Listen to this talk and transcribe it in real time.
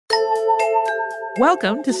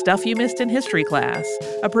Welcome to Stuff You Missed in History Class,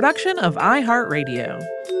 a production of iHeartRadio.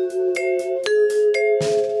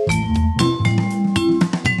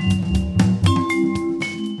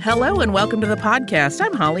 Hello and welcome to the podcast.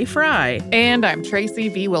 I'm Holly Fry. And I'm Tracy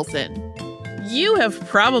V. Wilson. You have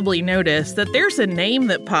probably noticed that there's a name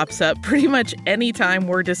that pops up pretty much any time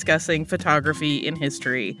we're discussing photography in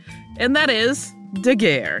history, and that is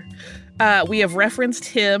Daguerre. We have referenced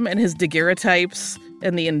him and his daguerreotypes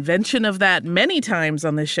and the invention of that many times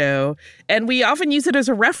on the show, and we often use it as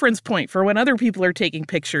a reference point for when other people are taking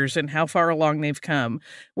pictures and how far along they've come.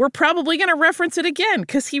 We're probably going to reference it again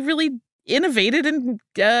because he really innovated and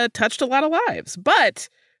touched a lot of lives. But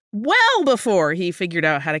well before he figured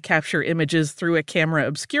out how to capture images through a camera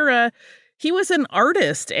obscura, he was an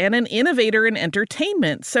artist and an innovator in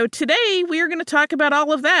entertainment. So today we are going to talk about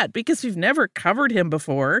all of that because we've never covered him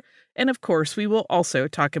before. And of course, we will also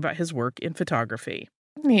talk about his work in photography.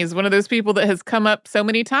 He's one of those people that has come up so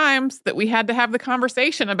many times that we had to have the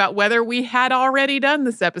conversation about whether we had already done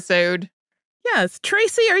this episode. Yes.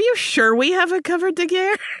 Tracy, are you sure we haven't covered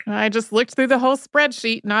Daguerre? I just looked through the whole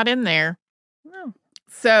spreadsheet, not in there. No.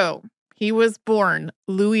 So, he was born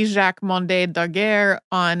Louis-Jacques Monde Daguerre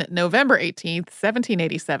on November 18th,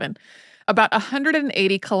 1787, about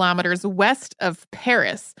 180 kilometers west of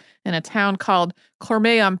Paris in a town called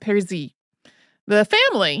Cormeilles-en-Périsy. The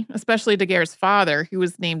family, especially Daguerre's father, who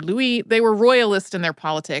was named Louis, they were royalist in their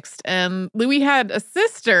politics. And Louis had a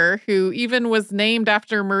sister who even was named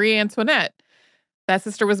after Marie Antoinette. That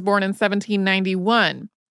sister was born in 1791.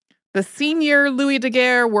 The senior Louis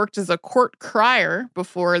Daguerre worked as a court crier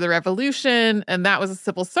before the Revolution, and that was a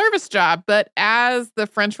civil service job. But as the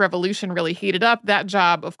French Revolution really heated up, that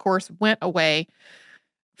job, of course, went away.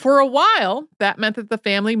 For a while, that meant that the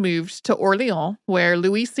family moved to Orléans, where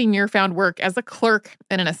Louis Sr. found work as a clerk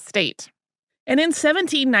in an estate. And in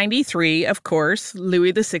 1793, of course,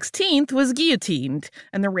 Louis XVI was guillotined,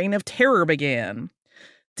 and the Reign of Terror began.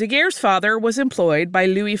 Daguerre's father was employed by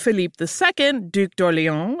Louis-Philippe II, Duc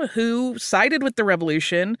d'Orléans, who sided with the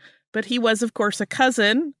revolution, but he was, of course, a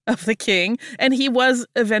cousin of the king, and he was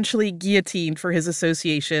eventually guillotined for his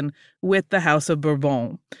association with the House of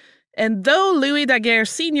Bourbon. And though Louis Daguerre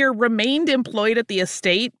Sr. remained employed at the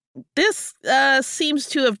estate, this seems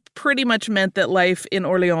to have pretty much meant that life in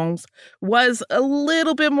Orléans was a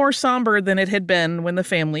little bit more somber than it had been when the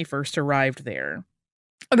family first arrived there.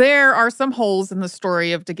 There are some holes in the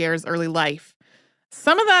story of Daguerre's early life.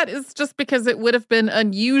 Some of that is just because it would have been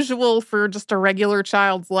unusual for just a regular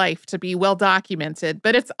child's life to be well documented,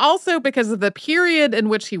 but it's also because of the period in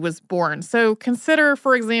which he was born. So consider,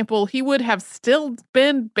 for example, he would have still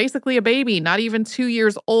been basically a baby, not even 2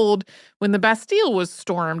 years old, when the Bastille was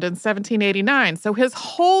stormed in 1789. So his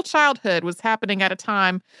whole childhood was happening at a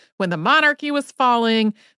time when the monarchy was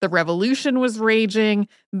falling, the revolution was raging.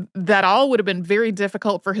 That all would have been very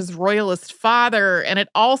difficult for his royalist father, and it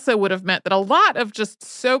also would have meant that a lot of just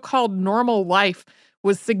so-called normal life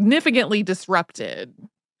was significantly disrupted.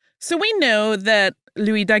 So we know that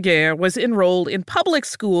Louis Daguerre was enrolled in public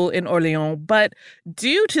school in Orléans, but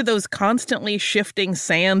due to those constantly shifting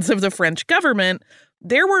sands of the French government,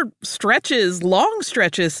 there were stretches, long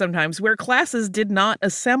stretches sometimes, where classes did not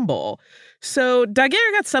assemble. So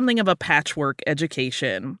Daguerre got something of a patchwork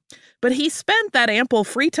education. But he spent that ample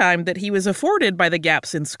free time that he was afforded by the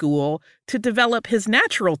gaps in school to develop his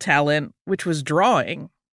natural talent, which was drawing.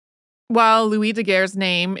 While Louis Daguerre's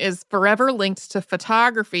name is forever linked to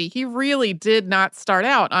photography, he really did not start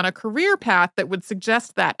out on a career path that would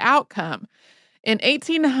suggest that outcome. In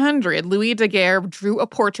 1800, Louis Daguerre drew a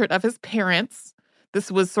portrait of his parents.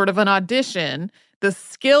 This was sort of an audition. The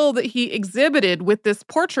skill that he exhibited with this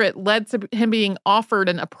portrait led to him being offered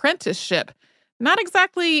an apprenticeship. Not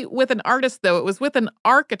exactly with an artist, though. It was with an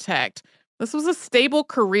architect. This was a stable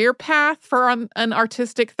career path for an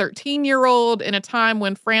artistic 13-year-old in a time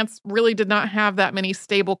when France really did not have that many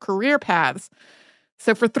stable career paths.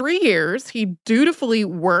 So for 3 years, he dutifully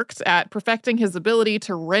worked at perfecting his ability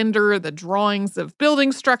to render the drawings of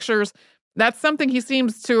building structures. That's something he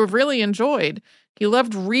seems to have really enjoyed. He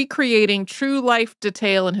loved recreating true life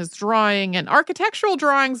detail in his drawing, and architectural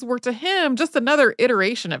drawings were to him just another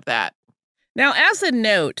iteration of that. Now, as a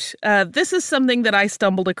note, this is something that I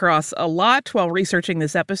stumbled across a lot while researching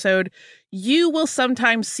this episode. You will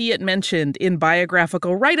sometimes see it mentioned in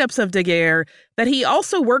biographical write-ups of Daguerre that he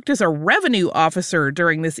also worked as a revenue officer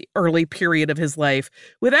during this early period of his life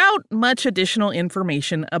without much additional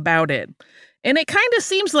information about it. And it kind of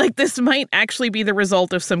seems like this might actually be the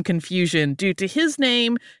result of some confusion due to his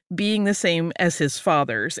name being the same as his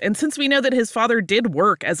father's. And since we know that his father did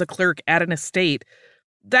work as a clerk at an estate,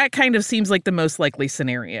 that kind of seems like the most likely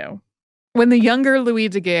scenario. When the younger Louis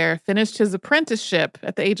Daguerre finished his apprenticeship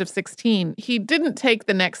at the age of 16, he didn't take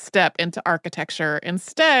the next step into architecture.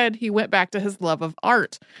 Instead, he went back to his love of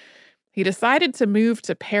art. He decided to move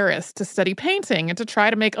to Paris to study painting and to try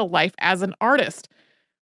to make a life as an artist.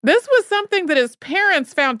 This was something that his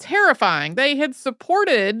parents found terrifying. They had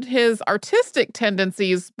supported his artistic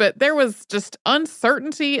tendencies, but there was just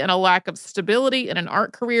uncertainty and a lack of stability in an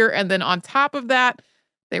art career. And then on top of that,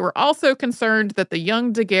 they were also concerned that the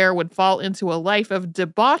young Daguerre would fall into a life of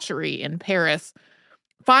debauchery in Paris.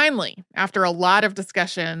 Finally, after a lot of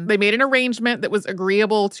discussion, they made an arrangement that was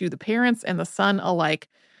agreeable to the parents and the son alike.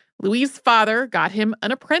 Louis's father got him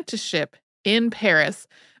an apprenticeship in Paris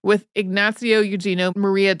with Ignazio Eugenio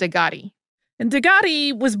Maria Daguerre. And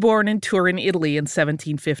Daguerre was born in Turin, Italy in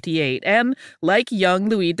 1758, and like young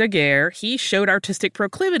Louis Daguerre, he showed artistic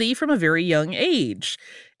proclivity from a very young age.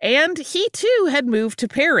 And he, too, had moved to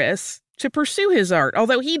Paris to pursue his art,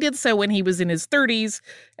 although he did so when he was in his 30s,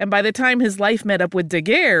 and by the time his life met up with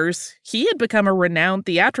Daguerre's, he had become a renowned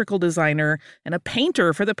theatrical designer and a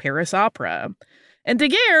painter for the Paris Opera. And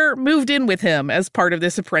Daguerre moved in with him as part of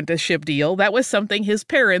this apprenticeship deal. That was something his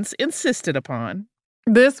parents insisted upon.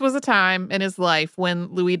 This was a time in his life when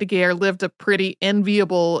Louis Daguerre lived a pretty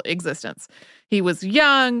enviable existence. He was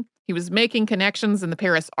young, he was making connections in the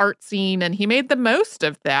Paris art scene, and he made the most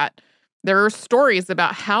of that. There are stories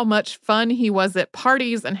about how much fun he was at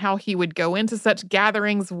parties and how he would go into such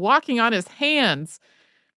gatherings walking on his hands.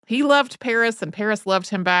 He loved Paris, and Paris loved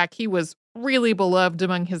him back. He was really beloved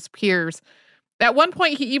among his peers. At one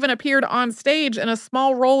point, he even appeared on stage in a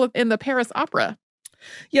small role in the Paris Opera.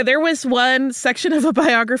 Yeah, there was one section of a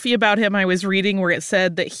biography about him I was reading where it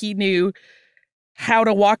said that he knew how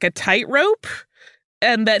to walk a tightrope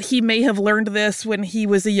and that he may have learned this when he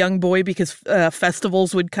was a young boy because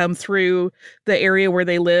festivals would come through the area where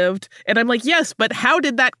they lived. And I'm like, yes, but how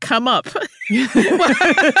did that come up?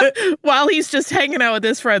 While he's just hanging out with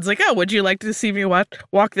his friends, like, oh, would you like to see me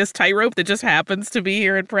walk this tightrope that just happens to be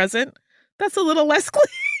here and present? That's a little less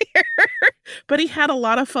clear. But he had a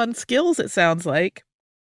lot of fun skills, it sounds like.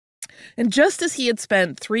 And just as he had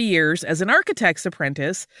spent 3 years as an architect's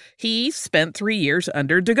apprentice, he spent 3 years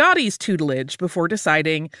under Daguerre's tutelage before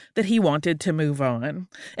deciding that he wanted to move on.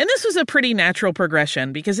 And this was a pretty natural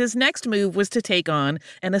progression because his next move was to take on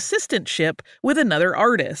an assistantship with another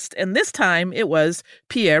artist. And this time it was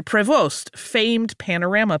Pierre Prévost, famed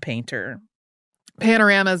panorama painter.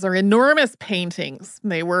 Panoramas are enormous paintings.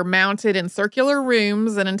 They were mounted in circular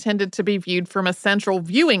rooms and intended to be viewed from a central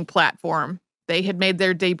viewing platform. They had made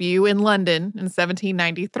their debut in London in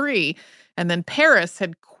 1793, and then Paris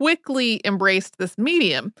had quickly embraced this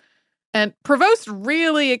medium. And Prévost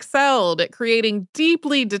really excelled at creating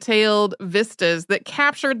deeply detailed vistas that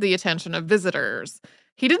captured the attention of visitors.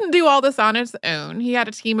 He didn't do all this on his own. He had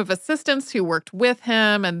a team of assistants who worked with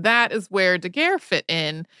him, and that is where Daguerre fit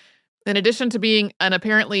in. In addition to being an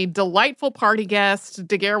apparently delightful party guest,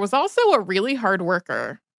 Daguerre was also a really hard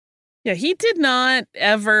worker. Yeah, he did not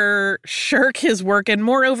ever shirk his work. And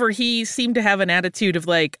moreover, he seemed to have an attitude of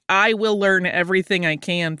like, I will learn everything I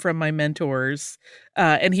can from my mentors.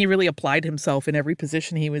 And he really applied himself in every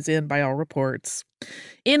position he was in by all reports.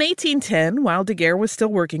 In 1810, while Daguerre was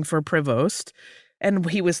still working for Prévost, and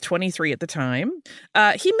he was 23 at the time,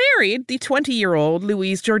 he married the 20-year-old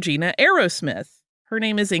Louise Georgina Arrowsmith. Her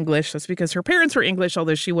name is English. That's because her parents were English,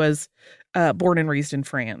 although she was born and raised in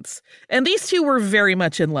France. And these two were very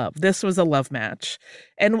much in love. This was a love match.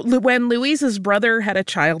 And when Louise's brother had a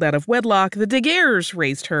child out of wedlock, the Daguerres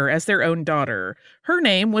raised her as their own daughter. Her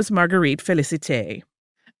name was Marguerite Félicité.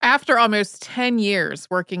 After almost 10 years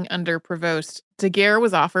working under Prévost, Daguerre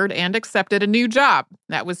was offered and accepted a new job.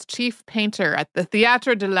 That was chief painter at the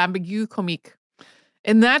Théâtre de l'Ambigu Comique.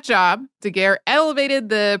 In that job, Daguerre elevated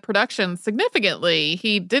the production significantly.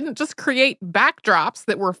 He didn't just create backdrops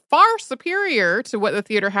that were far superior to what the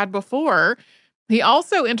theater had before. He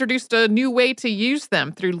also introduced a new way to use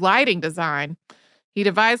them through lighting design. He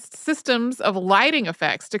devised systems of lighting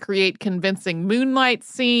effects to create convincing moonlight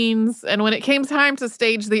scenes. And when it came time to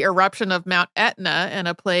stage the eruption of Mount Etna in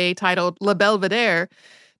a play titled Le Belvedere,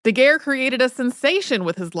 Daguerre created a sensation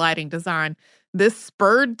with his lighting design. This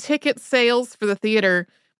spurred ticket sales for the theater.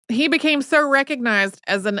 He became so recognized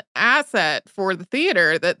as an asset for the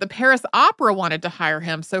theater that the Paris Opera wanted to hire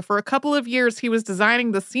him. So for a couple of years, he was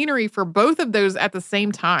designing the scenery for both of those at the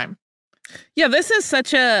same time. Yeah, this is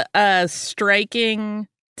such a striking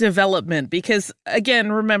development because, again,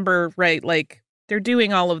 remember, right, like they're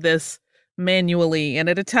doing all of this manually, and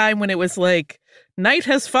at a time when it was like, night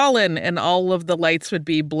has fallen, and all of the lights would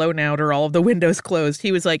be blown out or all of the windows closed.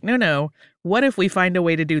 He was like, no, what if we find a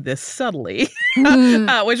way to do this subtly?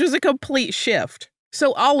 Which was a complete shift.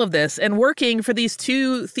 So all of this and working for these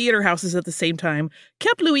two theater houses at the same time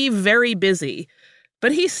kept Louis very busy.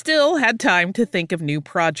 But he still had time to think of new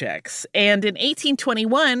projects. And in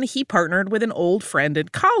 1821, he partnered with an old friend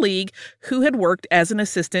and colleague who had worked as an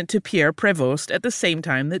assistant to Pierre Prévost at the same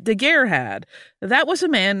time that Daguerre had. That was a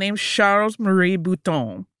man named Charles-Marie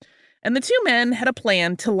Bouton. And the two men had a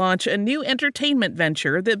plan to launch a new entertainment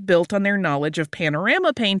venture that built on their knowledge of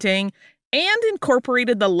panorama painting and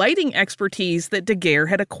incorporated the lighting expertise that Daguerre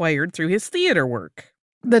had acquired through his theater work.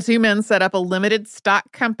 The two men set up a limited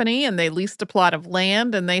stock company, and they leased a plot of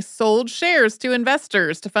land, and they sold shares to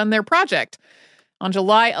investors to fund their project. On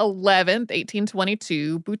July 11th,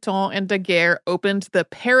 1822, Bouton and Daguerre opened the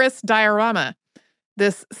Paris Diorama.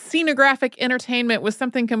 This scenographic entertainment was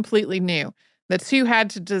something completely new. The two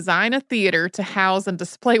had to design a theater to house and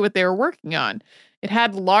display what they were working on. It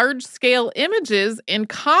had large-scale images in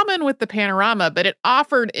common with the panorama, but it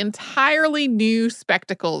offered entirely new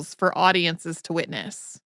spectacles for audiences to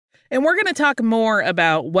witness. And we're going to talk more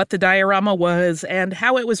about what the diorama was and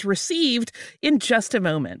how it was received in just a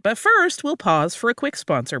moment. But first, we'll pause for a quick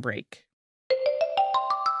sponsor break.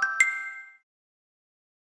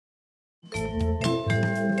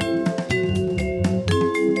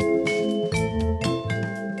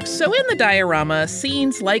 So in the diorama,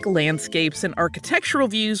 scenes like landscapes and architectural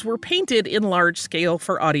views were painted in large scale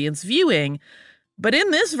for audience viewing. But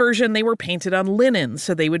in this version, they were painted on linen,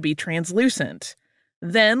 so they would be translucent.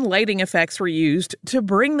 Then lighting effects were used to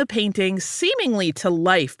bring the painting seemingly to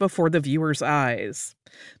life before the viewer's eyes.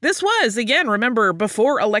 This was, again, remember,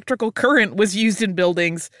 before electrical current was used in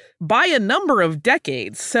buildings by a number of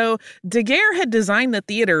decades. So Daguerre had designed the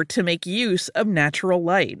theater to make use of natural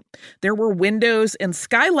light. There were windows and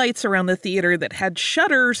skylights around the theater that had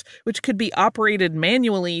shutters, which could be operated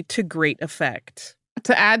manually to great effect.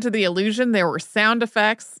 To add to the illusion, there were sound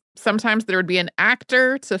effects. Sometimes there would be an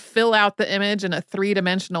actor to fill out the image in a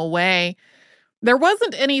three-dimensional way. There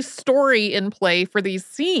wasn't any story in play for these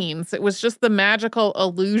scenes. It was just the magical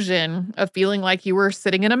illusion of feeling like you were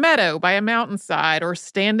sitting in a meadow by a mountainside or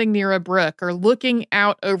standing near a brook or looking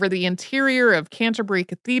out over the interior of Canterbury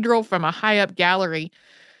Cathedral from a high-up gallery.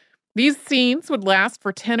 These scenes would last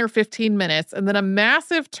for 10 or 15 minutes, and then a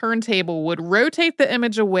massive turntable would rotate the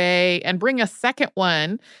image away and bring a second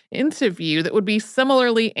one into view that would be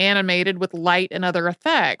similarly animated with light and other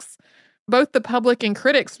effects. Both the public and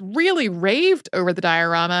critics really raved over the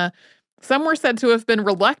diorama. Some were said to have been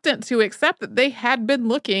reluctant to accept that they had been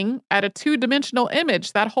looking at a two-dimensional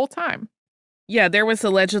image that whole time. Yeah, there was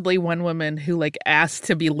allegedly one woman who asked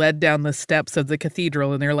to be led down the steps of the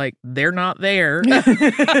cathedral, and they're like, they're not there.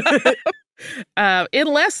 In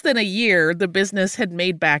less than a year, the business had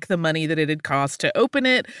made back the money that it had cost to open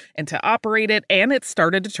it and to operate it, and it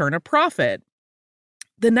started to turn a profit.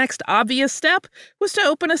 The next obvious step was to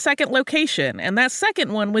open a second location, and that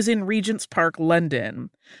second one was in Regent's Park, London.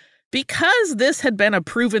 Because this had been a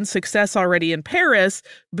proven success already in Paris,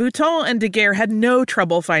 Bouton and Daguerre had no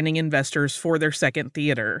trouble finding investors for their second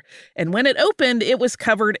theater. And when it opened, it was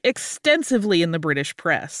covered extensively in the British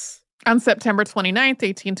press. On September 29th,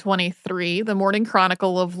 1823, the Morning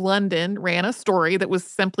Chronicle of London ran a story that was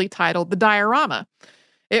simply titled The Diorama.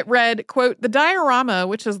 It read, quote, "The diorama,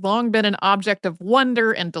 which has long been an object of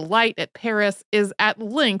wonder and delight at Paris, is at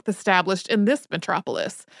length established in this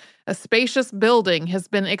metropolis. A spacious building has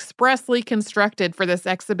been expressly constructed for this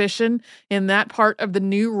exhibition in that part of the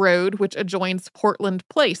New Road which adjoins Portland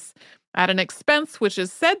Place, at an expense which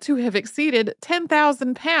is said to have exceeded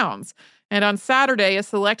 £10,000. And on Saturday, a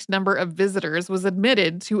select number of visitors was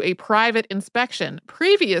admitted to a private inspection,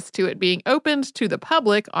 previous to it being opened to the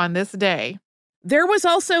public on this day." There was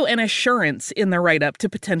also an assurance in the write-up to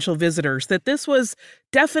potential visitors that this was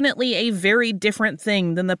definitely a very different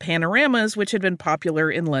thing than the panoramas, which had been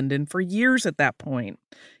popular in London for years at that point.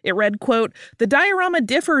 It read, quote, "The diorama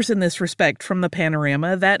differs in this respect from the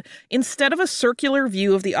panorama that instead of a circular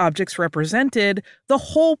view of the objects represented, the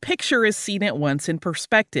whole picture is seen at once in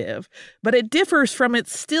perspective. But it differs from it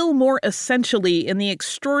still more essentially in the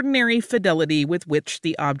extraordinary fidelity with which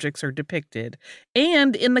the objects are depicted,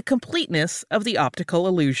 and in the completeness of the optical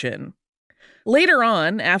illusion." Later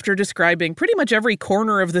on, after describing pretty much every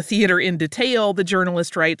corner of the theater in detail, the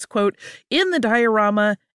journalist writes, quote, "In the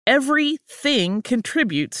diorama, everything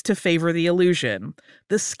contributes to favor the illusion.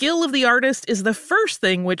 The skill of the artist is the first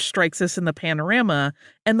thing which strikes us in the panorama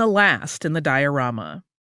and the last in the diorama."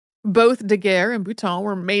 Both Daguerre and Bouton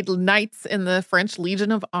were made knights in the French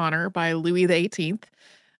Legion of Honor by Louis XVIII.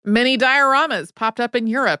 Many dioramas popped up in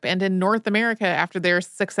Europe and in North America after their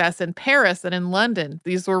success in Paris and in London.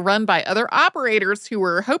 These were run by other operators who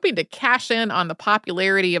were hoping to cash in on the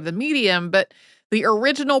popularity of the medium, but the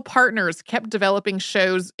original partners kept developing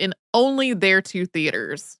shows in only their two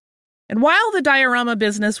theaters. And while the diorama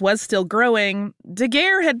business was still growing,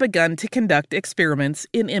 Daguerre had begun to conduct experiments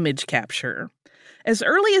in image capture. As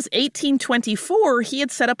early as 1824, he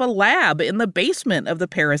had set up a lab in the basement of the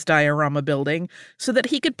Paris Diorama building so that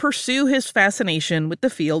he could pursue his fascination with the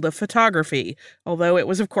field of photography. Although it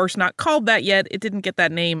was, of course, not called that yet, it didn't get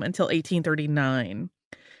that name until 1839.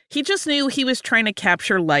 He just knew he was trying to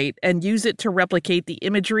capture light and use it to replicate the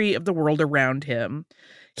imagery of the world around him.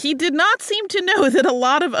 He did not seem to know that a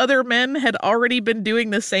lot of other men had already been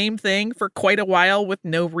doing the same thing for quite a while with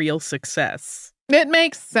no real success. It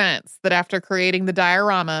makes sense that after creating the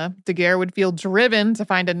diorama, Daguerre would feel driven to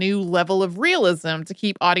find a new level of realism to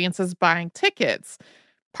keep audiences buying tickets.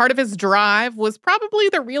 Part of his drive was probably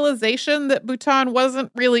the realization that Bouton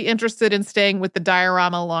wasn't really interested in staying with the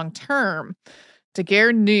diorama long term.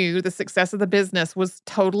 Daguerre knew the success of the business was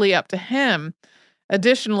totally up to him.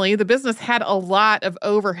 Additionally, the business had a lot of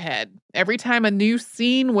overhead. Every time a new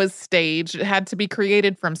scene was staged, it had to be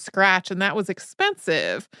created from scratch, and that was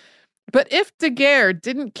expensive. But if Daguerre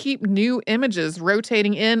didn't keep new images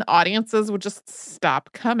rotating in, audiences would just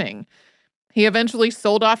stop coming. He eventually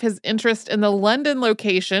sold off his interest in the London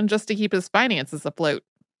location just to keep his finances afloat.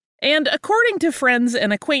 And according to friends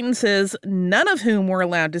and acquaintances, none of whom were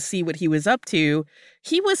allowed to see what he was up to,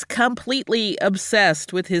 he was completely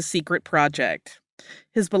obsessed with his secret project.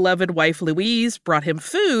 His beloved wife Louise brought him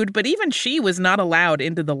food, but even she was not allowed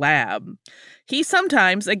into the lab. He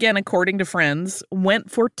sometimes, again according to friends,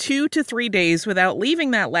 went for 2 to 3 days without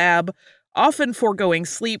leaving that lab, often foregoing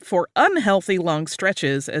sleep for unhealthy long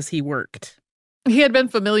stretches as he worked. He had been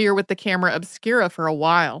familiar with the camera obscura for a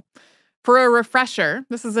while. For a refresher,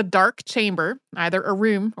 this is a dark chamber, either a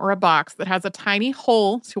room or a box, that has a tiny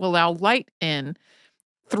hole to allow light in.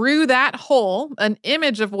 Through that hole, an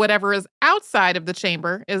image of whatever is outside of the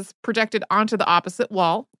chamber is projected onto the opposite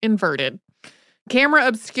wall, inverted. Camera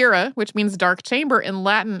obscura, which means dark chamber in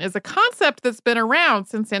Latin, is a concept that's been around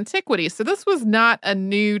since antiquity, so this was not a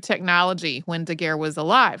new technology when Daguerre was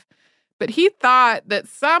alive. But he thought that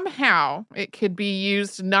somehow it could be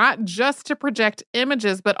used not just to project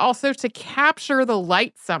images, but also to capture the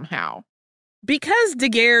light somehow. Because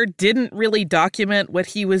Daguerre didn't really document what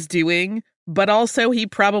he was doing, but also he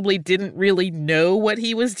probably didn't really know what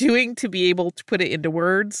he was doing to be able to put it into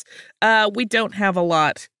words, we don't have a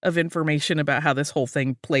lot of information about how this whole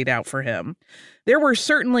thing played out for him. There were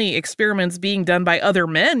certainly experiments being done by other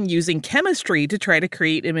men using chemistry to try to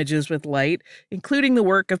create images with light, including the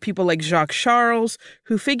work of people like Jacques Charles,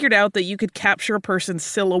 who figured out that you could capture a person's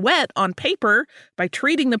silhouette on paper by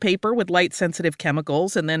treating the paper with light-sensitive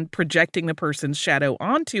chemicals and then projecting the person's shadow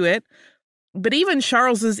onto it. But even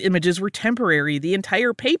Charles's images were temporary. The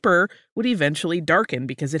entire paper would eventually darken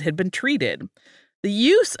because it had been treated. The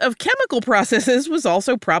use of chemical processes was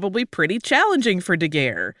also probably pretty challenging for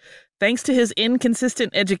Daguerre. Thanks to his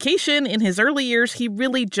inconsistent education in his early years, he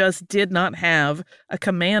really just did not have a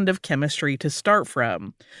command of chemistry to start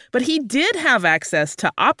from. But he did have access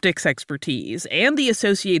to optics expertise and the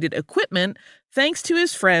associated equipment thanks to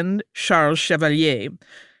his friend Charles Chevalier.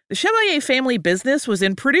 The Chevalier family business was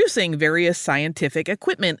in producing various scientific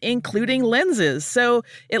equipment, including lenses, so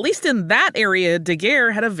at least in that area,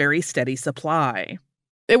 Daguerre had a very steady supply.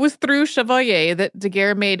 It was through Chevalier that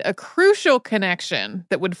Daguerre made a crucial connection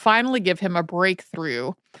that would finally give him a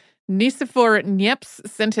breakthrough. Nicephore Niepce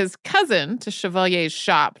sent his cousin to Chevalier's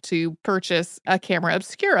shop to purchase a camera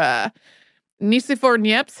obscura. Nicephore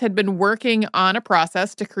Niepce had been working on a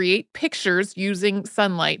process to create pictures using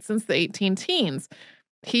sunlight since the 18-teens.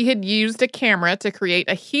 He had used a camera to create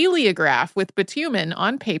a heliograph with bitumen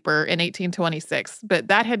on paper in 1826, but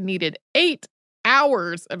that had needed 8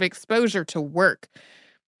 hours of exposure to work.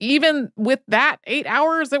 Even with that 8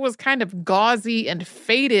 hours, it was kind of gauzy and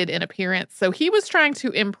faded in appearance, so he was trying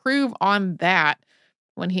to improve on that.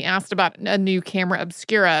 When he asked about a new camera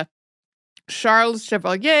obscura, Charles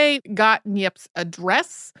Chevalier got Niepce's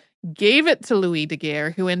address, gave it to Louis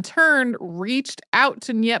Daguerre, who in turn reached out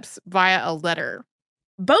to Niepce via a letter.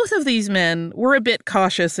 Both of these men were a bit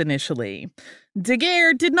cautious initially.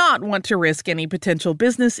 Daguerre did not want to risk any potential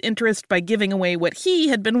business interest by giving away what he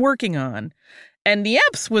had been working on. And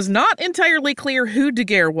Niepce was not entirely clear who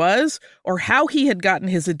Daguerre was or how he had gotten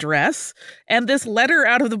his address, and this letter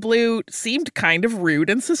out of the blue seemed kind of rude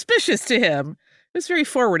and suspicious to him. was very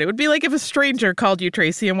forward. It would be like if a stranger called you,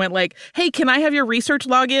 Tracy, and went like, hey, can I have your research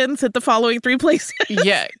logins at the following 3 places?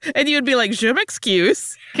 Yeah. And you would be like, je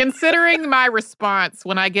m'excuse. Considering my response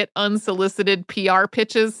when I get unsolicited PR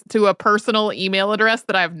pitches to a personal email address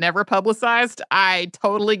that I've never publicized, I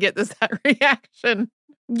totally get this reaction.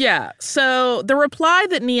 Yeah, so the reply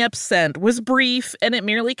that Niepce sent was brief, and it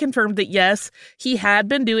merely confirmed that, yes, he had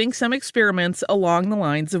been doing some experiments along the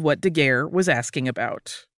lines of what Daguerre was asking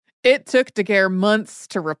about. It took Daguerre months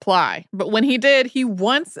to reply, but when he did, he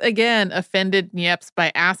once again offended Niepce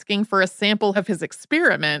by asking for a sample of his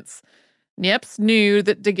experiments. Niepce knew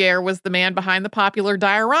that Daguerre was the man behind the popular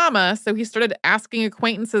diorama, so he started asking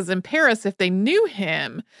acquaintances in Paris if they knew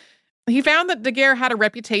him. He found that Daguerre had a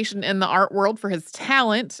reputation in the art world for his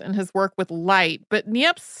talent and his work with light, but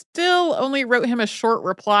Niepce still only wrote him a short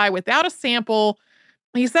reply without a sample.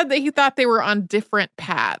 He said that he thought they were on different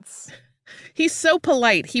paths. He's so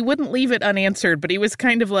polite. He wouldn't leave it unanswered, but he was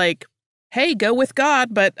kind of like, hey, go with God,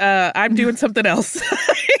 but I'm doing something else.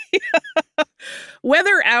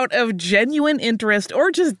 Whether out of genuine interest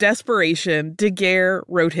or just desperation, Daguerre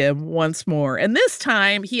wrote him once more. And this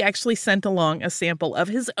time, he actually sent along a sample of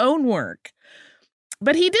his own work.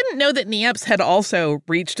 But he didn't know that Niepce had also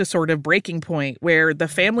reached a sort of breaking point where the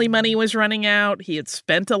family money was running out. He had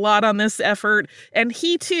spent a lot on this effort, and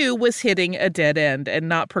he too was hitting a dead end and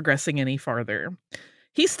not progressing any farther.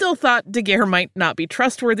 He still thought Daguerre might not be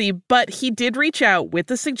trustworthy, but he did reach out with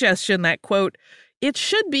the suggestion that, quote, it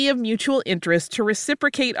should be of mutual interest to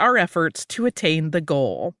reciprocate our efforts to attain the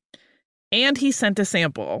goal. And he sent a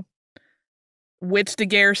sample, which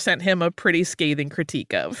Daguerre sent him a pretty scathing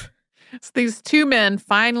critique of. So these two men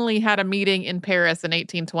finally had a meeting in Paris in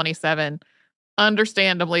 1827.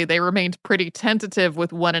 Understandably, they remained pretty tentative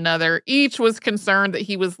with one another. Each was concerned that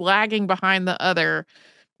he was lagging behind the other.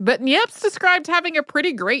 But Niepce described having a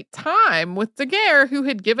pretty great time with Daguerre, who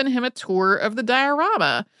had given him a tour of the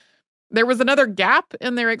diorama. There was another gap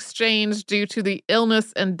in their exchange due to the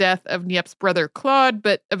illness and death of Niepce's brother Claude,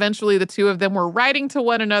 but eventually the two of them were writing to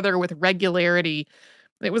one another with regularity.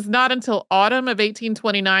 It was not until autumn of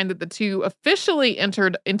 1829 that the two officially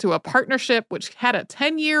entered into a partnership which had a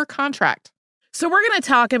 10-year contract. So we're going to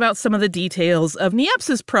talk about some of the details of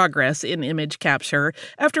Niepce's progress in image capture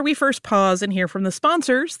after we first pause and hear from the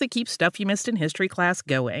sponsors that keep Stuff You Missed in History class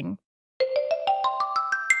going.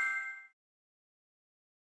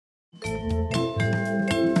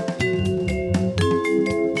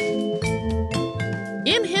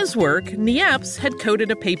 In his work, Niepce had coated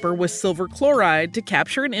a paper with silver chloride to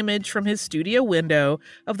capture an image from his studio window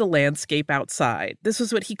of the landscape outside. This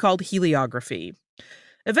was what he called heliography.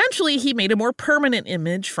 Eventually, he made a more permanent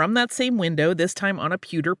image from that same window, this time on a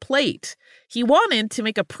pewter plate. He wanted to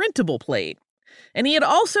make a printable plate. And he had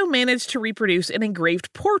also managed to reproduce an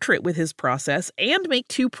engraved portrait with his process and make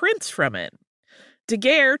 2 prints from it.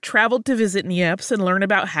 Daguerre traveled to visit Niepce and learn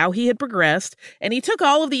about how he had progressed, and he took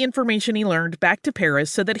all of the information he learned back to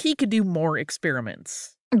Paris so that he could do more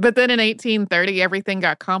experiments. But then in 1830, everything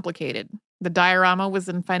got complicated. The diorama was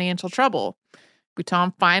in financial trouble.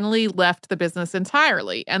 Bouton finally left the business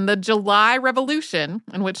entirely, and the July Revolution,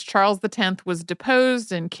 in which Charles X was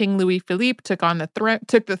deposed and King Louis Philippe took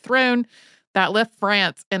the throne, that left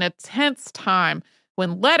France in a tense time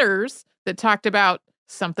when letters that talked about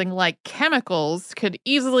something like chemicals could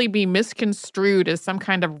easily be misconstrued as some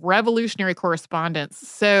kind of revolutionary correspondence.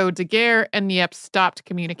 So Daguerre and Niepce stopped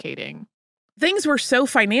communicating. Things were so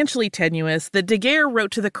financially tenuous that Daguerre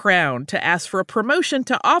wrote to the crown to ask for a promotion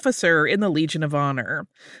to officer in the Legion of Honor.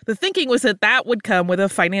 The thinking was that that would come with a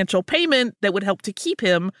financial payment that would help to keep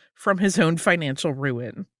him from his own financial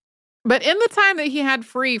ruin. But in the time that he had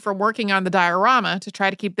free from working on the diorama to try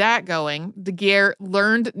to keep that going, Daguerre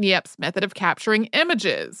learned Niepce's method of capturing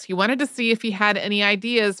images. He wanted to see if he had any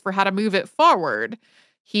ideas for how to move it forward.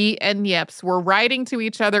 He and Niepce were writing to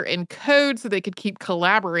each other in code so they could keep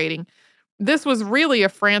collaborating. This was really a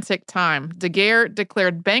frantic time. Daguerre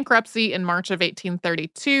declared bankruptcy in March of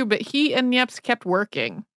 1832, but he and Niepce kept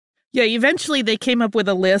working. Yeah, eventually they came up with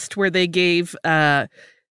a list where they gave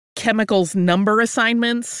chemicals number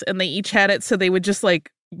assignments, and they each had it so they would just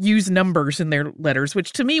use numbers in their letters,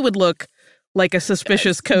 which to me would look like a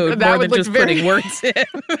suspicious code more than just putting words in.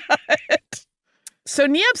 So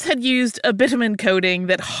Niepce had used a bitumen coating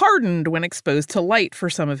that hardened when exposed to light for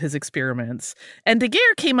some of his experiments, and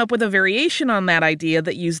Daguerre came up with a variation on that idea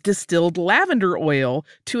that used distilled lavender oil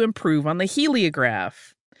to improve on the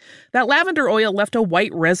heliograph. That lavender oil left a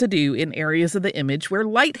white residue in areas of the image where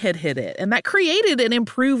light had hit it, and that created an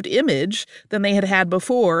improved image than they had had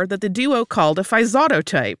before that the duo called a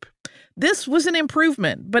physototype. This was an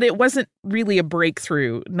improvement, but it wasn't really a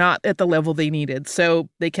breakthrough, not at the level they needed, so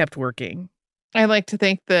they kept working. I like to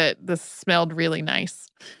think that this smelled really nice.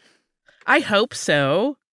 I hope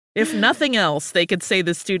so. If nothing else, they could say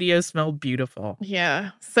the studio smelled beautiful.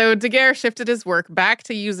 Yeah. So Daguerre shifted his work back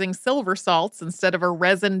to using silver salts instead of a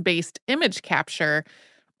resin-based image capture.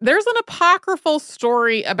 There's an apocryphal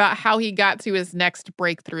story about how he got to his next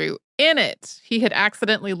breakthrough. In it, he had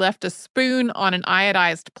accidentally left a spoon on an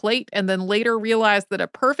iodized plate and then later realized that a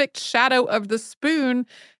perfect shadow of the spoon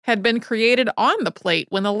had been created on the plate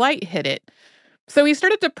when the light hit it. So he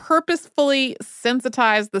started to purposefully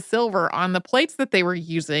sensitize the silver on the plates that they were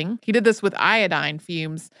using. He did this with iodine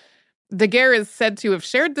fumes. Daguerre is said to have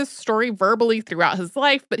shared this story verbally throughout his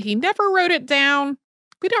life, but he never wrote it down.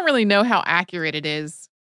 We don't really know how accurate it is.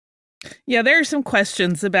 Yeah, there are some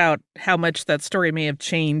questions about how much that story may have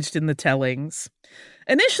changed in the tellings.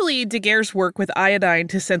 Initially, Daguerre's work with iodine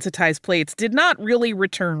to sensitize plates did not really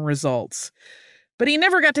return results. But he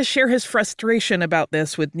never got to share his frustration about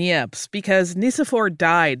this with Niepce because Nicephore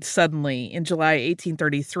died suddenly in July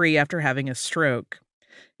 1833 after having a stroke.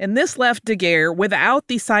 And this left Daguerre without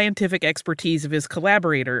the scientific expertise of his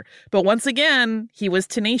collaborator. But once again, he was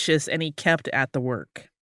tenacious and he kept at the work.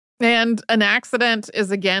 And an accident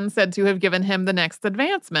is again said to have given him the next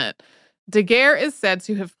advancement. Daguerre is said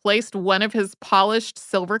to have placed one of his polished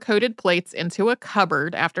silver-coated plates into a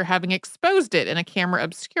cupboard after having exposed it in a camera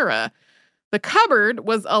obscura. The cupboard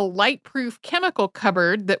was a light-proof chemical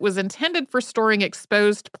cupboard that was intended for storing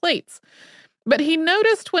exposed plates. But he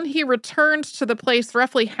noticed when he returned to the place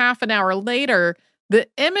roughly half an hour later, the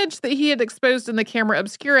image that he had exposed in the camera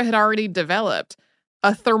obscura had already developed.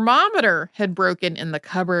 A thermometer had broken in the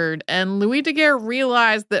cupboard, and Louis Daguerre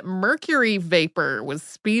realized that mercury vapor was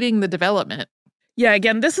speeding the development. Yeah,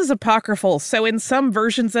 again, this is apocryphal, so in some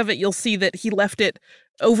versions of it, you'll see that he left it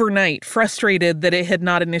overnight, frustrated that it had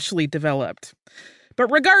not initially developed.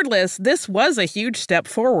 But regardless, this was a huge step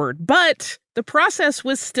forward, but the process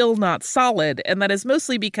was still not solid, and that is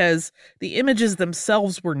mostly because the images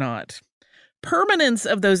themselves were not. Permanence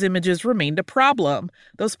of those images remained a problem.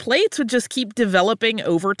 Those plates would just keep developing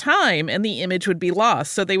over time, and the image would be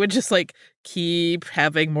lost, so they would just, keep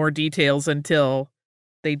having more details until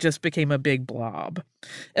they just became a big blob.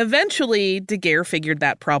 Eventually, Daguerre figured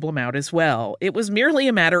that problem out as well. It was merely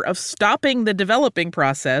a matter of stopping the developing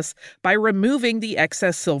process by removing the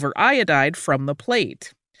excess silver iodide from the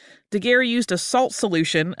plate. Daguerre used a salt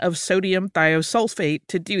solution of sodium thiosulfate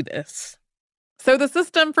to do this. So the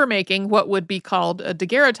system for making what would be called a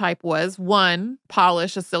daguerreotype was 1.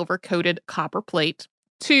 Polish a silver-coated copper plate.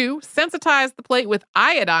 2. Sensitize the plate with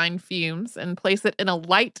iodine fumes and place it in a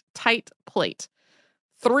light, tight plate.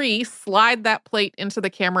 3. Slide that plate into the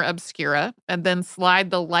camera obscura and then slide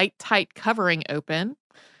the light, tight covering open.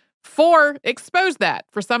 4. Expose that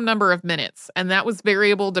for some number of minutes, and that was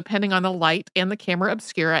variable depending on the light and the camera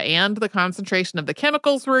obscura and the concentration of the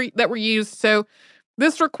chemicals that were used. So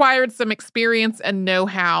this required some experience and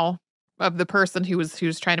know-how of the person who was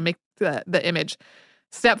trying to make the image.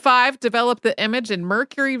 Step 5, develop the image in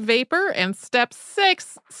mercury vapor. And step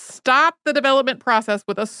 6, stop the development process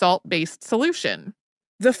with a salt-based solution.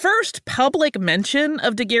 The first public mention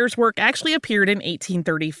of Daguerre's work actually appeared in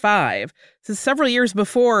 1835. So several years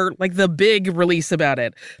before, the big release about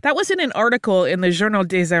it. That was in an article in the Journal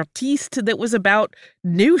des Artistes that was about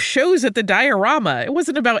new shows at the diorama. It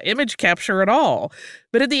wasn't about image capture at all.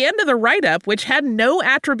 But at the end of the write-up, which had no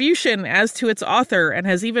attribution as to its author and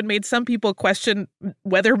has even made some people question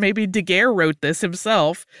whether maybe Daguerre wrote this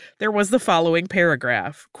himself, there was the following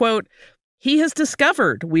paragraph. Quote, "He has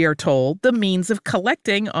discovered, we are told, the means of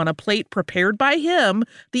collecting on a plate prepared by him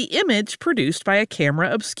the image produced by a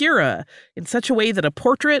camera obscura in such a way that a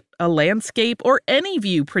portrait, a landscape, or any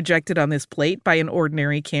view projected on this plate by an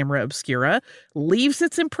ordinary camera obscura leaves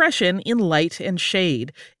its impression in light and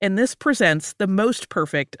shade, and this presents the most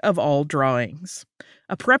perfect of all drawings.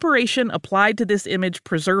 A preparation applied to this image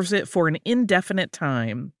preserves it for an indefinite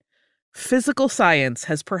time. Physical science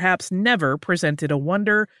has perhaps never presented a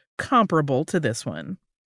wonder comparable to this one."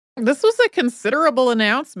 This was a considerable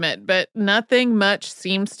announcement, but nothing much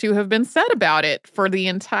seems to have been said about it for the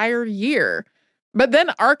entire year. But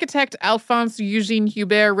then architect Alphonse Eugène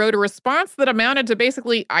Hubert wrote a response that amounted to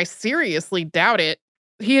basically, "I seriously doubt it."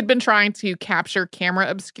 He had been trying to capture camera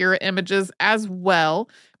obscura images as well,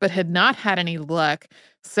 but had not had any luck.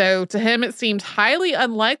 So to him, it seemed highly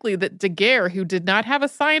unlikely that Daguerre, who did not have a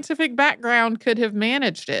scientific background, could have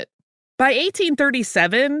managed it. By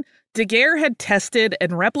 1837, Daguerre had tested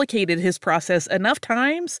and replicated his process enough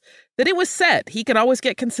times that it was set he could always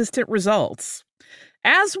get consistent results.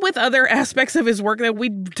 As with other aspects of his work, that we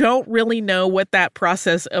don't really know what that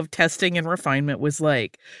process of testing and refinement was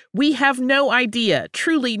like. We have no idea,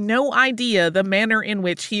 truly no idea, the manner in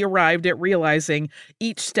which he arrived at realizing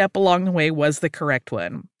each step along the way was the correct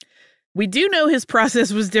one. We do know his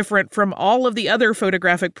process was different from all of the other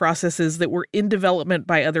photographic processes that were in development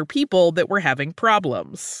by other people that were having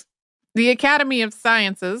problems. The Academy of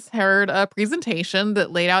Sciences heard a presentation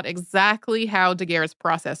that laid out exactly how Daguerre's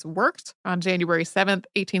process worked on January 7th,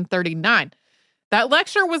 1839. That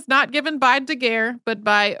lecture was not given by Daguerre, but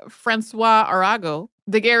by Francois Arago.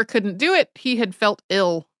 Daguerre couldn't do it. He had felt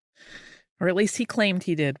ill. Or at least he claimed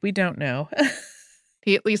he did. We don't know.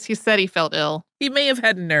 He said he felt ill. He may have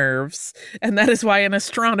had nerves, and that is why an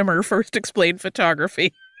astronomer first explained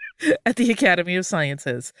photography at the Academy of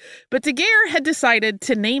Sciences. But Daguerre had decided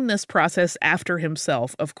to name this process after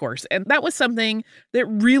himself, of course, and that was something that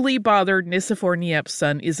really bothered Nicéphore Niepce's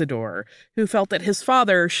son Isidore, who felt that his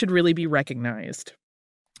father should really be recognized.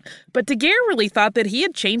 But Daguerre really thought that he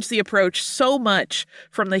had changed the approach so much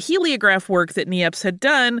from the heliograph work that Niepce had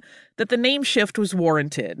done that the name shift was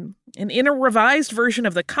warranted. And in a revised version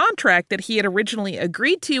of the contract that he had originally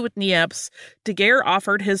agreed to with Niepce, Daguerre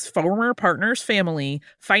offered his former partner's family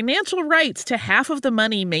financial rights to half of the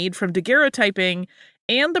money made from daguerreotyping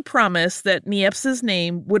and the promise that Niepce's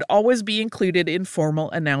name would always be included in formal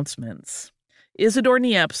announcements. Isidore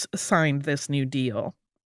Niepce signed this new deal.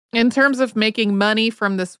 In terms of making money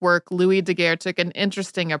from this work, Louis Daguerre took an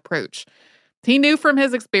interesting approach. He knew from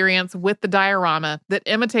his experience with the diorama that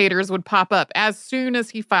imitators would pop up as soon as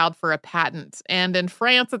he filed for a patent. And in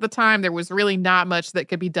France at the time, there was really not much that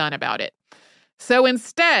could be done about it. So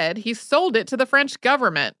instead, he sold it to the French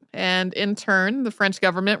government. And in turn, the French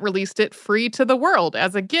government released it free to the world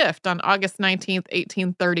as a gift on August 19th,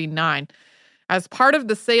 1839. As part of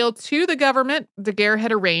the sale to the government, Daguerre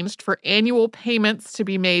had arranged for annual payments to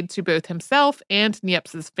be made to both himself and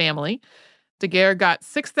Niepce's family. Daguerre got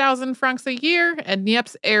 6,000 francs a year, and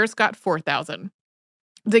Niepce's heirs got 4,000.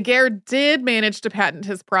 Daguerre did manage to patent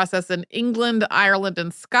his process in England, Ireland,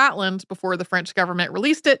 and Scotland before the French government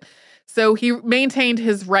released it, so he maintained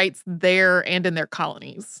his rights there and in their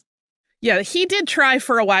colonies. Yeah, he did try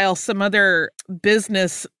for a while some other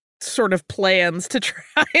business sort of plans to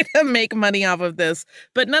try to make money off of this,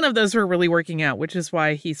 but none of those were really working out, which is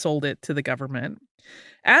why he sold it to the government.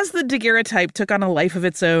 As the daguerreotype took on a life of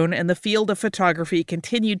its own and the field of photography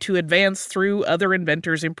continued to advance through other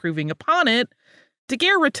inventors improving upon it,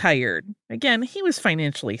 Daguerre retired. Again, he was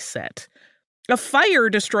financially set. A fire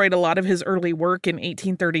destroyed a lot of his early work in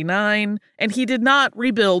 1839, and he did not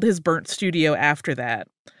rebuild his burnt studio after that.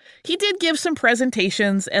 He did give some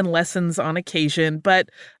presentations and lessons on occasion, but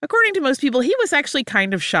according to most people, he was actually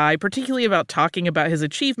kind of shy, particularly about talking about his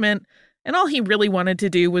achievement, and all he really wanted to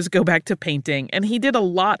do was go back to painting, and he did a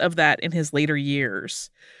lot of that in his later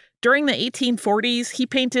years. During the 1840s, he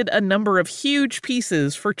painted a number of huge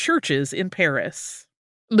pieces for churches in Paris.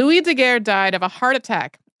 Louis Daguerre died of a heart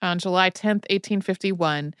attack on July 10th,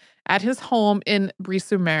 1851, at his home in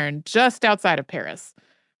Brie-sur-Marne, just outside of Paris.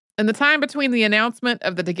 In the time between the announcement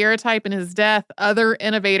of the daguerreotype and his death, other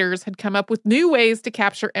innovators had come up with new ways to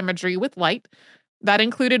capture imagery with light. That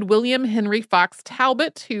included William Henry Fox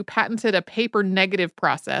Talbot, who patented a paper negative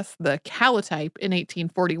process, the calotype, in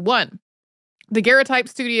 1841. Daguerreotype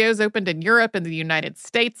studios opened in Europe and the United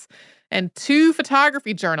States, and 2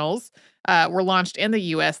 photography journals were launched in the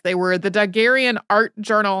U.S. They were the Daguerrean Art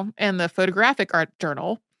Journal and the Photographic Art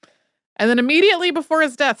Journal. And then immediately before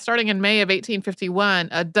his death, starting in May of 1851,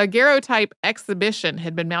 a daguerreotype exhibition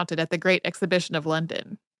had been mounted at the Great Exhibition of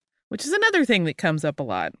London. Which is another thing that comes up a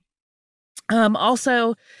lot.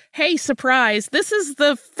 Also, hey, surprise, this is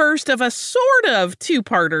the first of a sort of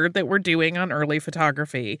 2-parter that we're doing on early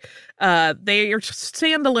photography. They are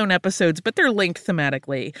standalone episodes, but they're linked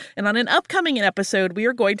thematically. And on an upcoming episode, we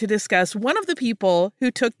are going to discuss one of the people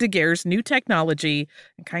who took Daguerre's new technology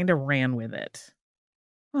and kind of ran with it.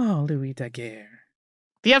 Oh, Louis Daguerre.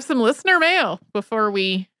 Do you have some listener mail before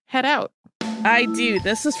we head out? I do.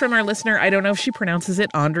 This is from our listener. I don't know if she pronounces it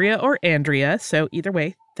Andrea or Andrea, so either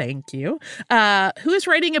way, thank you. Who is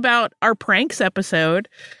writing about our pranks episode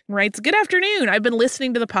and writes, "Good afternoon. I've been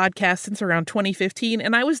listening to the podcast since around 2015,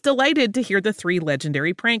 and I was delighted to hear the 3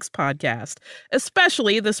 Legendary Pranks podcast,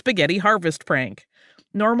 especially the Spaghetti Harvest prank.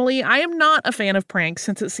 Normally, I am not a fan of pranks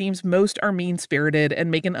since it seems most are mean-spirited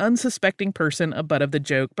and make an unsuspecting person a butt of the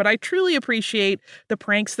joke, but I truly appreciate the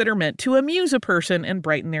pranks that are meant to amuse a person and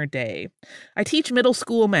brighten their day. I teach middle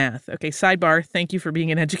school math." Okay, sidebar, thank you for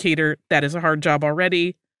being an educator. That is a hard job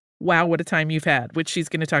already. Wow, what a time you've had, which she's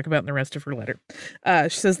going to talk about in the rest of her letter.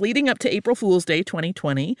 She says, leading up to April Fool's Day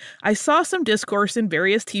 2020, I saw some discourse in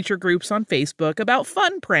various teacher groups on Facebook about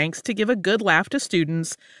fun pranks to give a good laugh to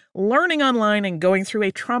students learning online and going through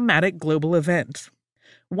a traumatic global event.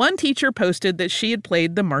 One teacher posted that she had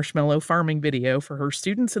played the marshmallow farming video for her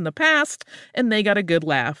students in the past, and they got a good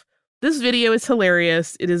laugh. This video is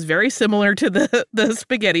hilarious. It is very similar to the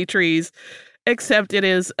spaghetti trees, except it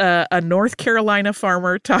is a North Carolina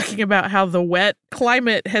farmer talking about how the wet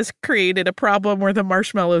climate has created a problem where the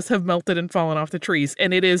marshmallows have melted and fallen off the trees.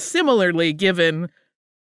 And it is similarly given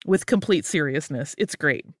with complete seriousness. It's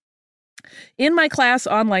great. In my class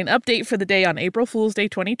online update for the day on April Fool's Day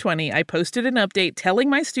 2020, I posted an update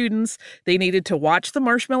telling my students they needed to watch the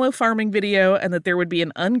marshmallow farming video and that there would be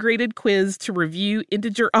an ungraded quiz to review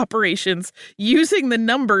integer operations using the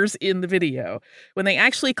numbers in the video. When they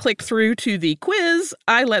actually clicked through to the quiz,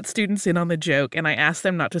 I let students in on the joke and I asked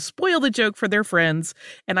them not to spoil the joke for their friends,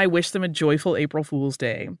 and I wished them a joyful April Fool's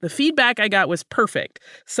Day. The feedback I got was perfect.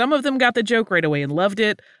 Some of them got the joke right away and loved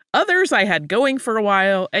it. Others I had going for a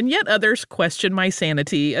while, and yet others questioned my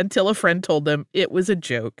sanity until a friend told them it was a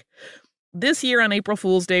joke. This year on April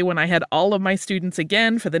Fool's Day, when I had all of my students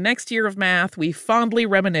again for the next year of math, we fondly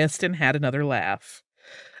reminisced and had another laugh.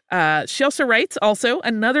 She also writes,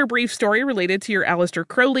 another brief story related to your Aleister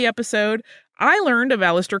Crowley episode. I learned of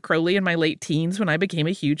Aleister Crowley in my late teens when I became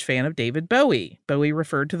a huge fan of David Bowie. Bowie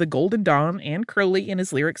referred to the Golden Dawn and Crowley in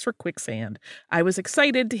his lyrics for Quicksand. I was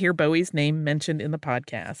excited to hear Bowie's name mentioned in the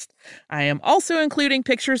podcast. I am also including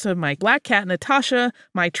pictures of my black cat Natasha,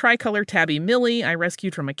 my tricolor tabby Millie I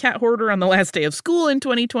rescued from a cat hoarder on the last day of school in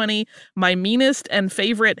 2020, my meanest and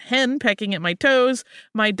favorite hen pecking at my toes,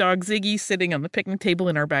 my dog Ziggy sitting on the picnic table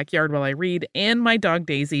in our backyard while I read, and my dog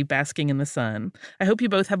Daisy basking in the sun. I hope you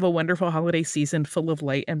both have a wonderful holiday season full of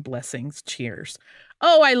light and blessings. Cheers.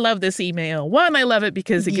 Oh, I love this email. One, I love it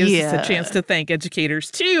because it gives us a chance to thank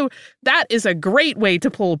educators. Two, that is a great way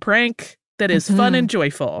to pull a prank that is fun and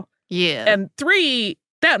joyful. Yeah. And three,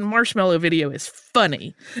 that marshmallow video is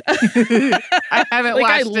funny. I haven't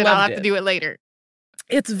watched it. I'll have to do it later.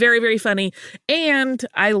 It's very, very funny. And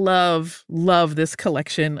I love this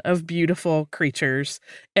collection of beautiful creatures.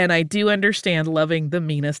 And I do understand loving the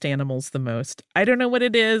meanest animals the most. I don't know what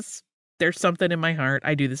it is. There's something in my heart.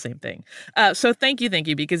 I do the same thing. So thank you,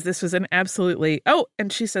 because this was an absolutely... Oh,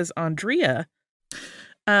 and she says Andrea.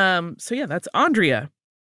 So yeah, that's Andrea.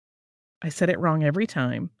 I said it wrong every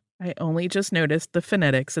time. I only just noticed the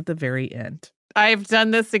phonetics at the very end. I've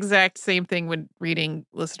done this exact same thing when reading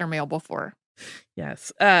listener mail before.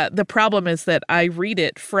 Yes. The problem is that I read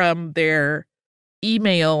it from their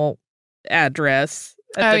email address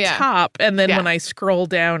at the top. And then when I scroll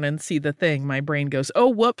down and see the thing, my brain goes, oh,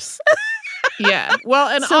 whoops. Yeah. Well,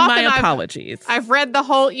 and so my apologies. I've read the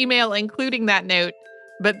whole email, including that note,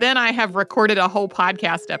 but then I have recorded a whole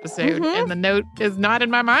podcast episode and the note is not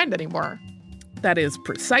in my mind anymore. That is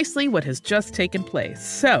precisely what has just taken place.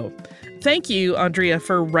 So thank you, Andrea,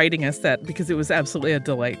 for writing us that, because it was absolutely a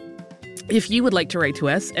delight. If you would like to write to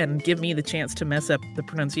us and give me the chance to mess up the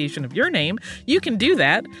pronunciation of your name, you can do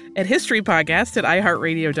that at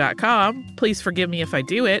historypodcast@iHeartRadio.com. Please forgive me if I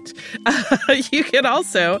do it. You can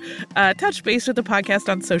also touch base with the podcast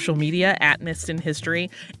on social media at Missed in History.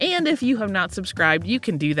 And if you have not subscribed, you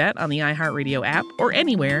can do that on the iHeartRadio app or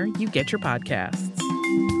anywhere you get your podcasts.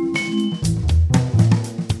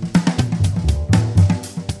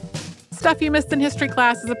 Stuff You Missed in History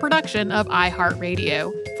Class is a production of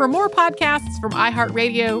iHeartRadio. For more podcasts from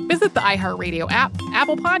iHeartRadio, visit the iHeartRadio app,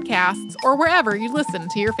 Apple Podcasts, or wherever you listen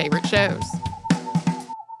to your favorite shows.